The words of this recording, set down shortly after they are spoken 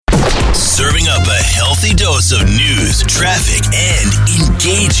Serving up a healthy dose of news, traffic, and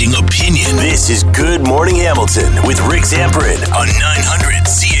engaging opinion. This is Good Morning Hamilton with Rick Zamperin on 900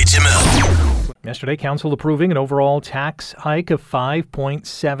 CHML. Yesterday, Council approving an overall tax hike of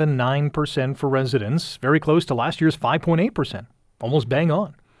 5.79% for residents, very close to last year's 5.8%, almost bang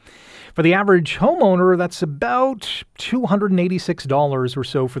on. For the average homeowner, that's about $286 or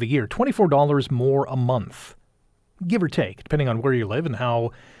so for the year, $24 more a month, give or take, depending on where you live and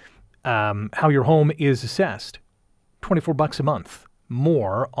how your home is assessed. $24 a month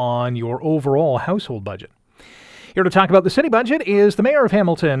more on your overall household budget. Here to talk about the city budget is the Mayor of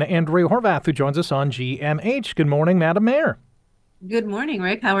Hamilton, Andrea Horwath, who joins us on GMH. Good morning, Madam Mayor. Good morning,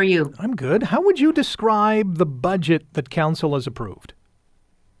 Rick. How are you? I'm good. How would you describe the budget that Council has approved?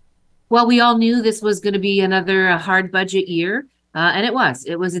 Well, we all knew this was going to be another hard budget year, and it was.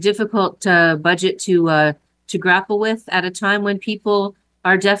 It was a difficult budget to grapple with at a time when people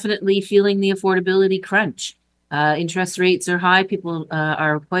are definitely feeling the affordability crunch. Interest rates are high. People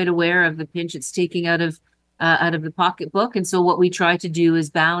are quite aware of the pinch it's taking out of the pocketbook. And so what we try to do is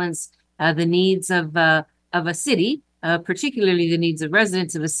balance the needs of a city, particularly the needs of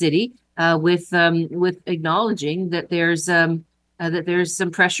residents of a city, with acknowledging that there's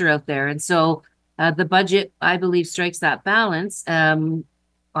some pressure out there. And so the budget, I believe, strikes that balance.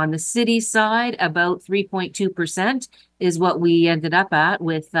 On the city side, about 3.2% is what we ended up at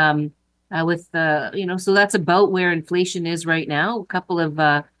with so that's about where inflation is right now. A couple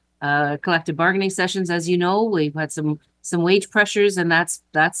of collective bargaining sessions, as you know, we've had some wage pressures, and that's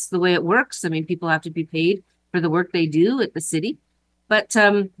the way it works. I mean, people have to be paid for the work they do at the city, but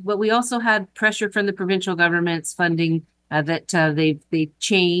we also had pressure from the provincial government's funding that they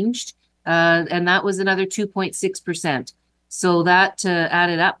changed, and that was another 2.6%. So that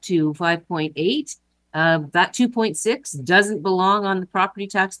added up to 5.8. That 2.6 doesn't belong on the property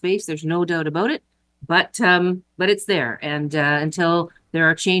tax base. There's no doubt about it, but it's there, and until there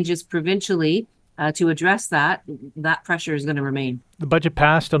are changes provincially to address that pressure is going to remain. The budget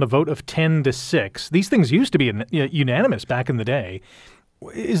passed on a vote of 10-6. These things used to be unanimous back in the day.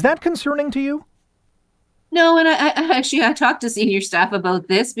 Is that concerning to you? No, and I talked to senior staff about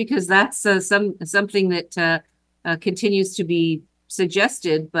this because that's something that continues to be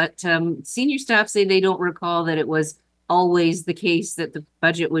suggested. But senior staff say they don't recall that it was always the case that the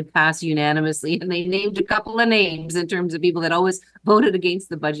budget would pass unanimously, and they named a couple of names in terms of people that always voted against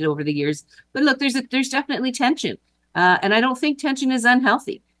the budget over the years. But look, there's definitely tension, and I don't think tension is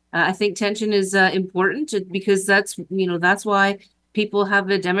unhealthy. I think tension is important because that's why people have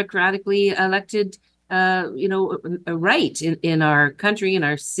a democratically elected a right in our country, in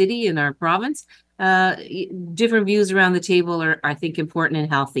our city, in our province. Different views around the table are, I think, important and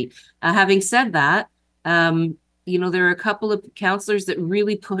healthy. Having said that, there are a couple of councillors that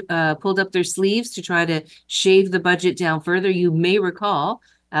really pulled up their sleeves to try to shave the budget down further. You may recall,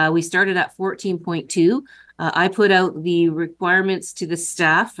 we started at 14.2. I put out the requirements to the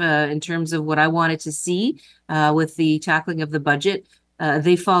staff in terms of what I wanted to see with the tackling of the budget.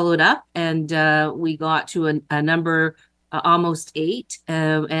 They followed up, and we got to a number almost 8.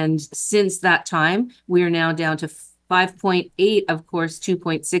 And since that time, we are now down to 5.8, of course,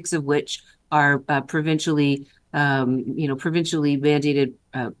 2.6 of which are provincially mandated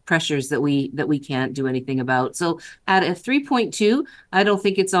pressures that we can't do anything about. So at a 3.2, I don't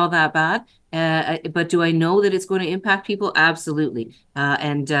think it's all that bad. But do I know that it's going to impact people? Absolutely.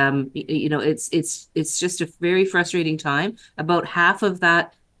 It's just a very frustrating time. About half of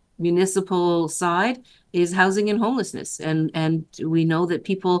that municipal side is housing and homelessness. And we know that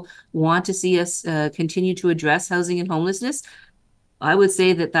people want to see us continue to address housing and homelessness. I would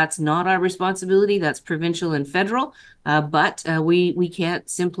say that that's not our responsibility. That's provincial and federal. But we can't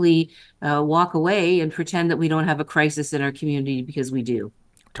simply walk away and pretend that we don't have a crisis in our community, because we do.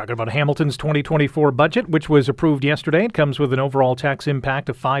 Talking about Hamilton's 2024 budget, which was approved yesterday. It comes with an overall tax impact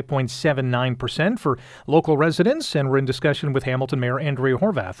of 5.79% for local residents. And we're in discussion with Hamilton Mayor Andrea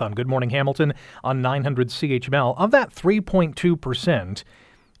Horwath on Good Morning Hamilton on 900 CHML. Of that 3.2%,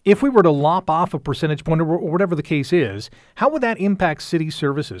 if we were to lop off a percentage point or whatever the case is, how would that impact city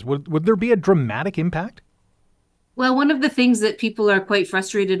services? Would there be a dramatic impact? Well, one of the things that people are quite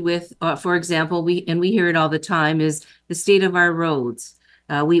frustrated with, for example, we hear it all the time, is the state of our roads.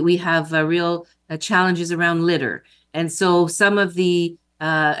 We have real challenges around litter. And so some of the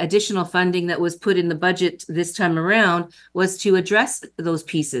additional funding that was put in the budget this time around was to address those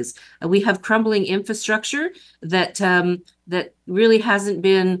pieces. We have crumbling infrastructure that really hasn't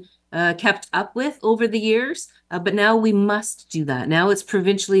been kept up with over the years, but now we must do that. Now it's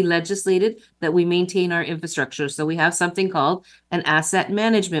provincially legislated that we maintain our infrastructure. So we have something called an asset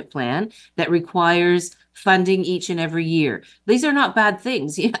management plan that requires funding each and every year. These are not bad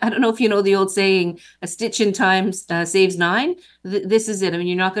things. I don't know if you know the old saying, a stitch in time saves nine. This is it. I mean,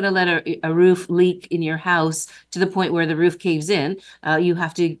 you're not going to let a roof leak in your house to the point where the roof caves in. You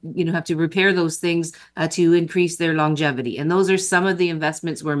have to repair those things to increase their longevity. And those are some of the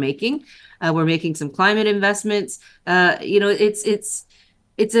investments we're making. We're making some climate investments. It's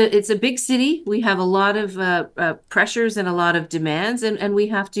a big city. We have a lot of pressures and a lot of demands, and we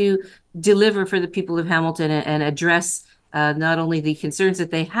have to deliver for the people of Hamilton and address not only the concerns that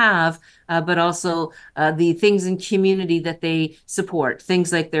they have, but also the things in community that they support.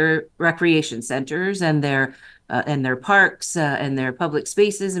 Things like their recreation centers and their parks and their public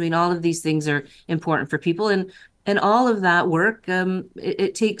spaces. I mean, all of these things are important for people, and all of that work,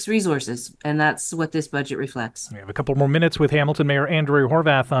 it takes resources, and that's what this budget reflects. We have a couple more minutes with Hamilton Mayor Andrea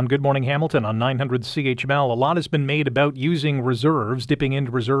Horwath on Good Morning Hamilton on 900 CHML. A lot has been made about using reserves, dipping into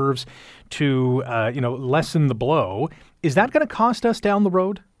reserves to, lessen the blow. Is that going to cost us down the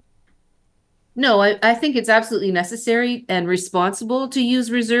road? No, I think it's absolutely necessary and responsible to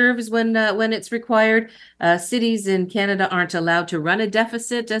use reserves when it's required. Cities in Canada aren't allowed to run a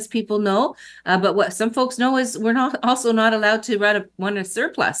deficit, as people know. But what some folks know is we're not allowed to run a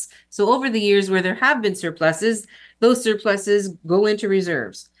surplus. So over the years where there have been surpluses, those surpluses go into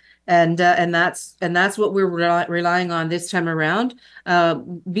reserves. And that's what we're relying on this time around,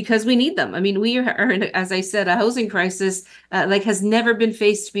 because we need them. I mean, we are in, as I said, a housing crisis like has never been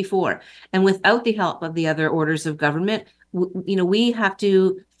faced before. And without the help of the other orders of government, we have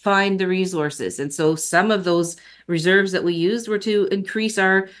to find the resources. And so some of those reserves that we used were to increase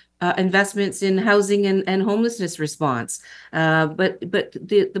our investments in housing and homelessness response. But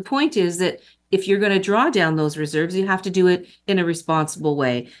the point is that if you're going to draw down those reserves, you have to do it in a responsible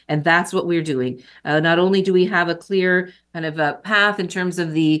way. And that's what we're doing. Not only do we have a clear kind of a path in terms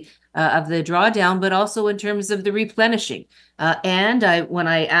of the drawdown, but also in terms of the replenishing. When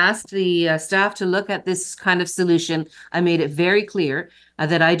I asked the staff to look at this kind of solution, I made it very clear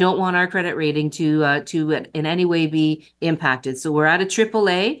that I don't want our credit rating to in any way be impacted. So we're at a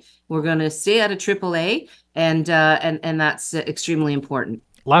AAA. We're going to stay at a AAA, and that's extremely important.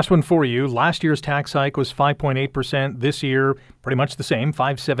 Last one for you. Last year's tax hike was 5.8%. This year, pretty much the same,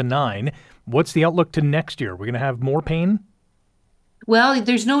 5.79%. What's the outlook to next year? We're going to have more pain? Well,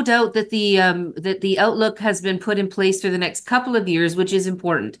 there's no doubt that the outlook has been put in place for the next couple of years, which is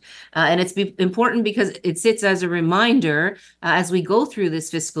important. And it's important because it sits as a reminder as we go through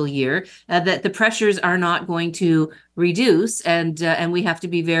this fiscal year that the pressures are not going to reduce, and we have to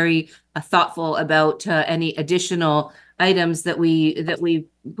be very thoughtful about any additional items that we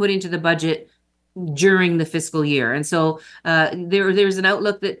put into the budget during the fiscal year. And so there's an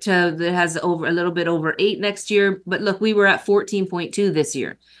outlook that has a little bit over 8 next year. But look, we were at 14.2 this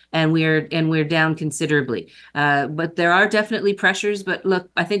year, and we're down considerably. But there are definitely pressures. But look,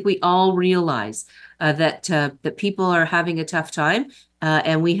 I think we all realize that people are having a tough time,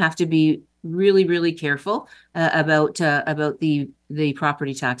 and we have to be really, really careful about the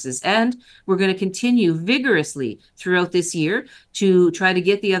property taxes. And we're going to continue vigorously throughout this year to try to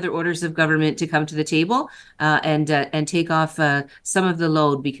get the other orders of government to come to the table and take off some of the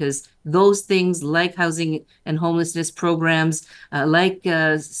load, because those things like housing and homelessness programs, like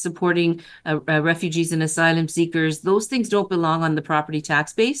supporting refugees and asylum seekers, those things don't belong on the property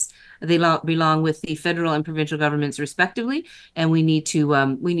tax base. They belong with the federal and provincial governments respectively, and we need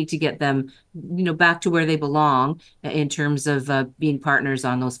to get them, back to where they belong in terms of being partners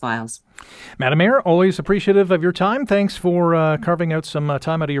on those files. Madam Mayor, always appreciative of your time. Thanks for carving out some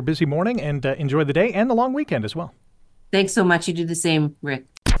time out of your busy morning, and enjoy the day and the long weekend as well. Thanks so much. You do the same, Rick.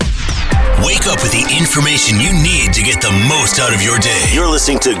 Wake up with the information you need to get the most out of your day. You're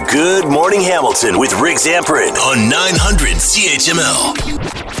listening to Good Morning Hamilton with Rick Zamperin on 900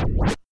 CHML.